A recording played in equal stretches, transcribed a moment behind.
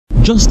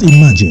Just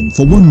imagine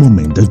for one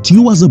moment that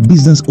you as a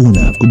business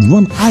owner could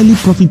run highly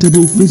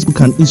profitable Facebook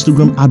and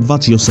Instagram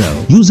adverts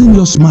yourself using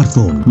your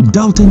smartphone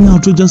without any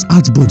outrageous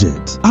ads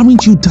budget.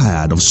 Aren't you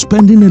tired of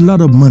spending a lot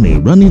of money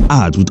running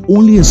ads with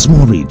only a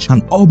small reach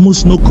and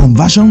almost no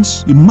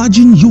conversions?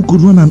 Imagine you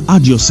could run an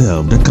ad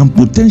yourself that can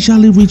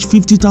potentially reach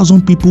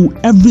 50,000 people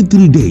every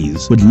 3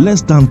 days with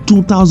less than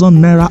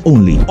 2,000 naira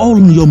only, all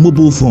on your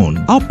mobile phone.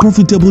 How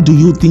profitable do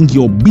you think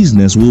your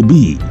business will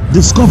be?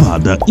 Discover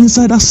the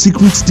insider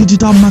secrets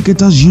digital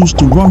marketers use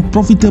to run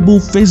profitable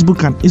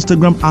Facebook and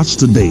Instagram ads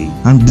today,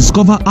 and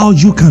discover how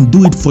you can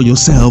do it for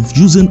yourself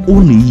using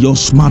only your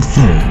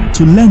smartphone.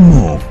 To learn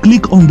more,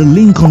 click on the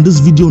link on this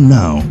video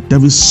now.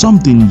 There is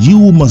something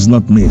you must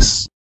not miss.